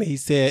statement, he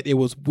said it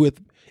was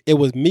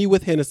me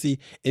with Hennessy,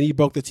 and he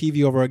broke the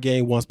TV over a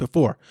game once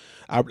before.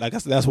 I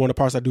guess that's one of the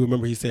parts I do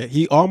remember. He said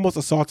he almost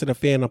assaulted a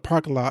fan in a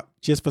parking lot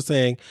just for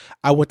saying,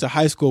 "I went to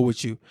high school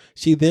with you."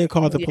 She then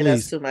called the police.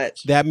 That's too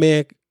much. That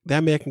man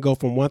can go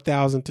from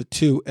 1,000 to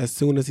 2 as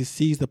soon as he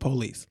sees the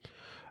police.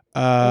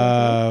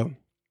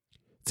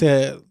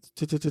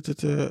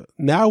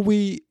 Now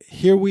we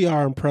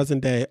are in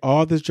present day.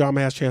 All this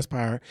drama has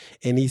transpired,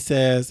 and he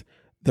says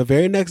the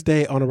very next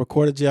day on a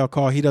recorded jail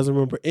call, he doesn't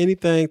remember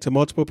anything to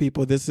multiple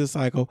people. This is a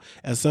cycle.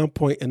 At some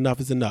point, enough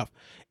is enough.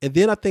 And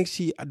then I think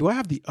do I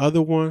have the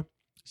other one?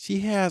 She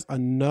has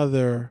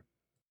another.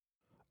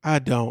 I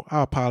don't.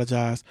 I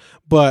apologize.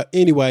 But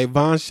anyway,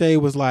 Von Shea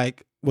was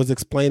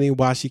explaining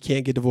why she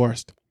can't get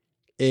divorced.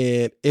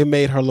 And it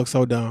made her look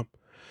so dumb.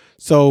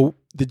 So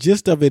the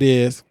gist of it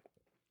is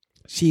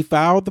she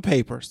filed the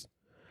papers.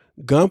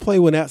 Gunplay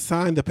will not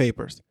sign the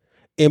papers.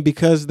 And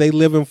because they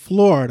live in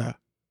Florida,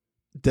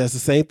 that's the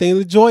same thing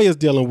that Joy is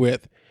dealing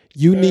with.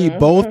 You need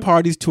both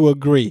parties to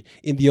agree.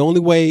 And the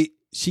only way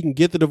she can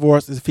get the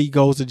divorce is if he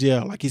goes to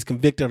jail, like he's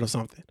convicted or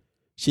something.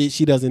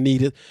 She doesn't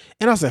need it.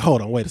 And I said,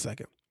 hold on, wait a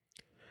second.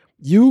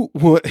 You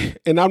would,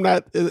 and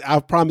I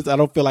promise I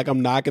don't feel like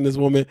I'm knocking this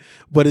woman,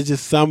 but it's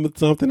just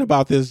something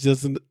about this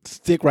just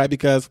stick right,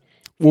 because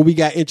when we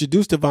got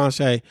introduced to Von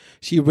Shea,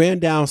 she ran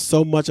down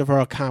so much of her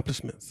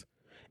accomplishments,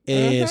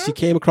 and she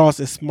came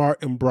across as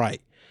smart and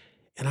bright.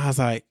 And I was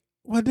like,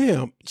 well,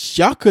 damn,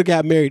 y'all could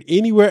have got married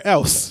anywhere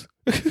else.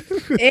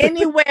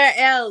 Anywhere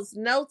else.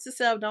 Note to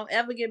self, don't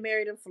ever get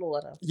married in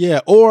Florida.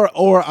 Yeah,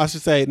 or I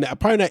should say,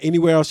 probably not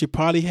anywhere else. She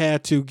probably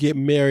had to get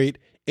married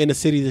in a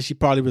city that she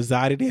probably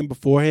resided in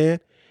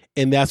beforehand.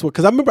 And that's what,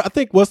 because I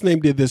think what's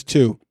name did this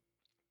too.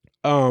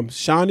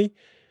 Shawnee,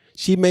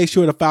 she made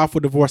sure to file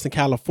for divorce in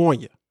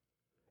California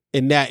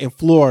and not in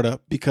Florida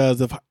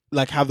because of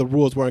like how the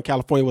rules were in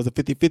California was a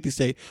 50-50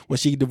 state when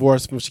she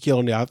divorced from Shaquille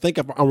O'Neal. I think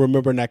I'm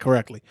remembering that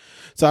correctly.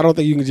 So I don't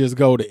think you can just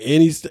go to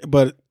any state,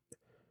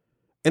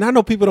 and I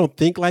know people don't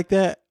think like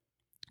that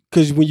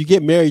because when you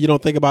get married, you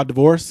don't think about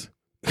divorce.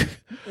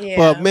 Yeah.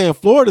 But man,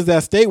 Florida's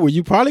that state where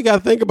you probably got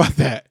to think about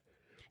that.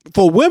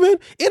 For women,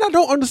 and I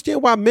don't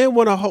understand why men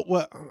want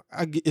to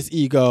it's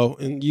ego,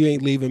 and you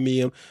ain't leaving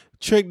me. And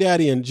Trick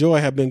Daddy and Joy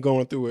have been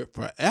going through it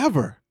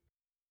forever.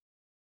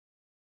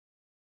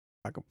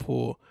 I can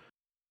pull.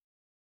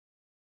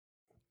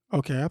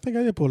 Okay, I think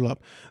I did pull it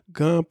up.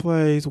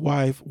 Gunplay's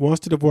wife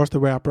wants to divorce the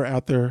rapper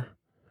after.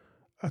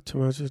 How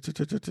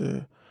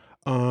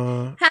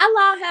long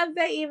have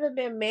they even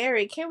been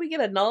married? Can we get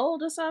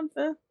annulled or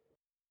something?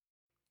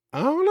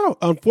 I don't know.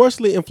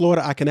 Unfortunately, in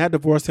Florida, I cannot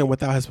divorce him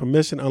without his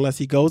permission unless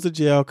he goes to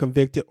jail,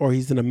 convicted, or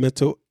he's a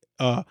mental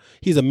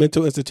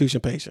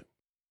institution patient.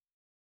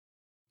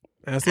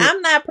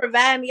 I'm not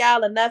providing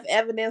y'all enough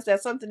evidence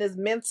that something is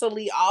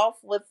mentally off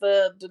with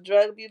the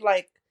drug abuse.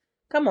 Like,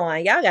 come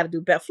on, y'all got to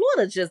do better.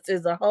 Florida just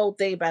is a whole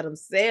thing by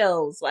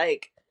themselves.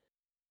 Like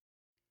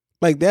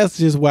that's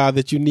just wild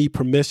that you need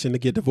permission to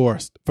get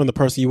divorced from the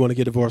person you want to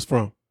get divorced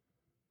from.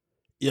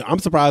 Yeah, I'm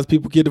surprised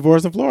people get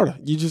divorced in Florida.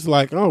 You just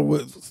like,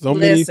 so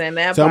many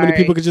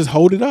people could just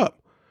hold it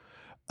up.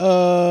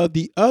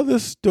 The other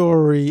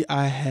story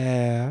I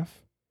have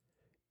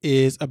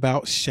is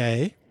about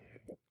Shay,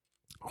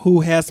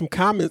 who has some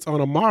comments on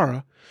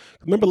Amara.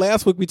 Remember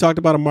last week we talked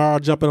about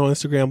Amara jumping on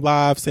Instagram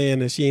Live saying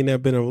that she ain't never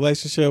been in a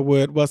relationship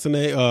with what's her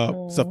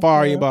name,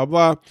 Safari and blah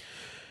blah.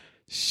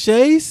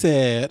 Shay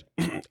said,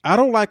 I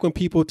don't like when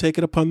people take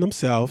it upon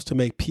themselves to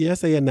make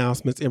PSA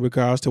announcements in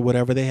regards to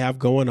whatever they have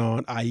going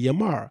on, i.e.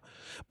 Amara,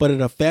 but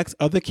it affects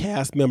other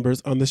cast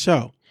members on the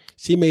show.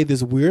 She made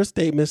this weird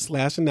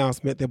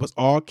statement/announcement that was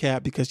all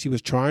cap because she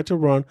was trying to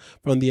run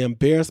from the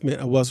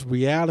embarrassment of what's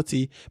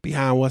reality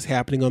behind what's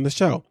happening on the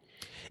show.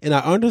 And I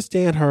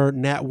understand her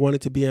not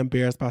wanting to be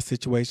embarrassed by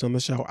situation on the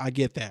show. I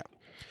get that.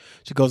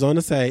 She goes on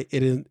to say,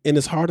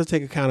 it's hard to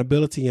take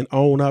accountability and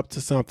own up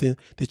to something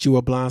that you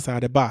were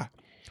blindsided by.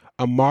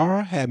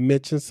 Amara had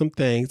mentioned some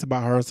things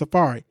about her and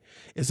Safari.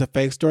 It's a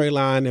fake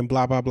storyline and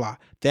blah, blah, blah.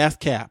 That's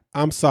cap.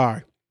 I'm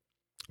sorry.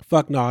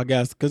 Fuck no, I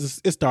guess, because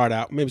it started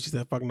out. Maybe she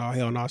said, fuck no,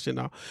 hell no, shit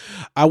no.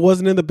 I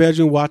wasn't in the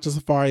bedroom watching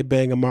Safari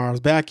bang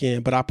Amara's back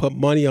end, but I put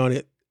money on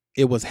it.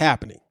 It was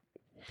happening.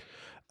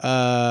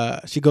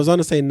 She goes on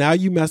to say, now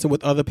you messing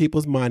with other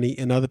people's money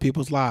and other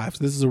people's lives.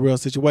 This is a real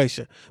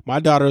situation. My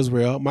daughter is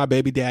real. My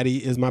baby daddy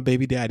is my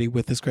baby daddy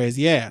with his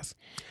crazy ass.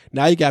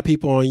 Now you got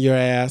people on your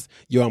ass.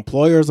 Your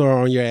employers are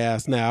on your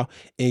ass now.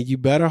 And you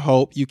better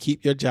hope you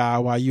keep your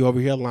job while you over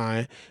here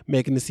lying,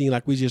 making it seem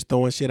like we just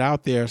throwing shit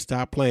out there.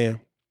 Stop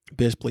playing.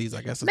 Bitch, please,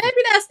 I guess. Maybe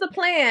that's the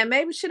plan.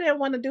 Maybe she didn't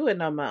want to do it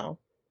no more.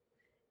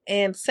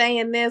 And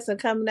saying this and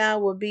coming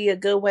out would be a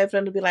good way for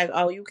them to be like,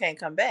 oh, you can't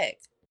come back.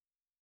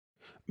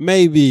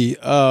 Maybe.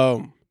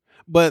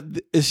 But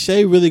is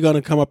Shay really going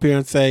to come up here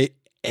and say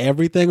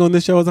everything on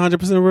this show is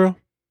 100% real?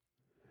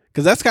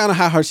 Because that's kind of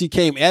how she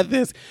came at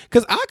this.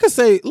 Because I could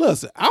say,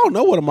 listen, I don't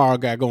know what Amara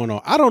got going on.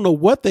 I don't know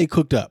what they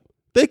cooked up.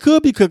 They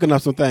could be cooking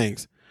up some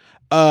things.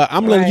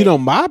 I'm letting you know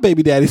my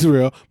baby daddy's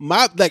real.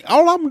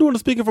 All I'm doing is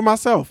speaking for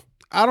myself.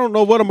 I don't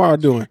know what Amara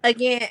doing.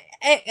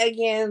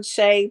 Again,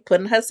 Shay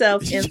putting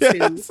herself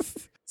into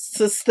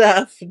some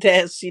stuff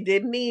that she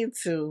didn't need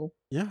to.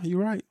 Yeah,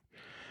 you're right.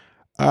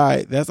 All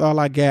right, that's all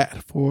I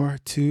got for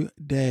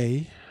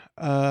today.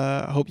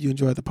 I hope you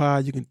enjoyed the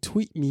pod. You can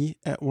tweet me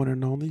at one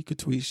and only. You can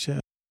tweet Shay.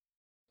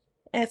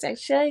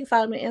 It's Shell. You can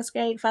follow me on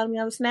Instagram. You can follow me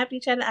on the Snap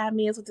each other. I'm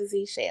Mia's with the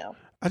Z Shell.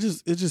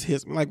 it just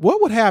hits me. Like,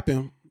 what would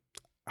happen?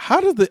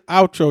 How does the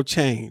outro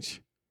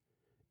change?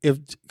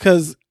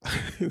 Because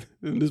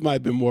this might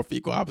have been more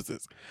fecal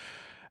opposites.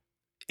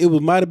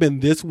 Might have been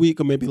this week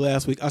or maybe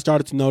last week. I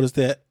started to notice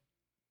that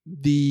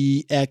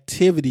the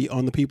activity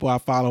on the people I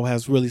follow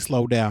has really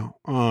slowed down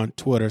on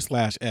Twitter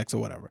 /X or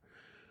whatever.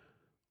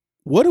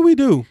 What do we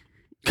do?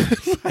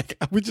 Like,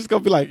 we just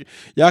gonna be like,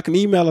 y'all can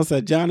email us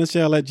at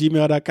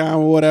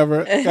johnandshell@gmail.com or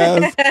whatever.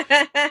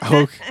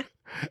 I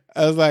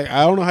was like,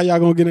 I don't know how y'all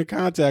gonna get in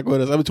contact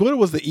with us. I mean, Twitter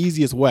was the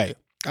easiest way.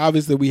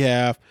 Obviously, we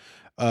have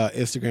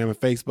Instagram and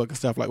Facebook and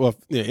stuff like. Well,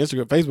 yeah,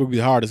 Instagram, Facebook would be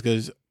the hardest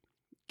because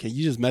can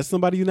you just mess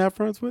somebody you're not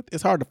friends with?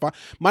 It's hard to find.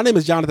 My name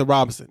is Jonathan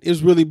Robinson.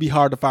 It's really be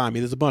hard to find me.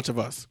 There's a bunch of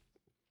us.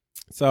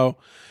 So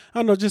I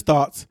don't know, just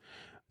thoughts.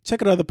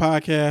 Check out other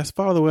podcasts.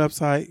 Follow the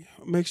website.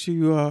 Make sure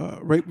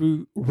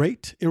you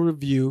rate and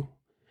review.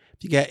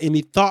 If you got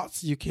any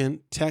thoughts, you can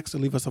text or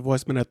leave us a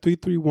voicemail at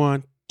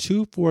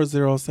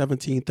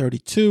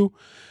 331-240-1732.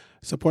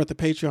 Support the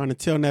Patreon.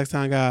 Until next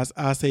time, guys,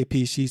 I say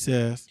peace. She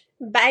says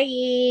Bye.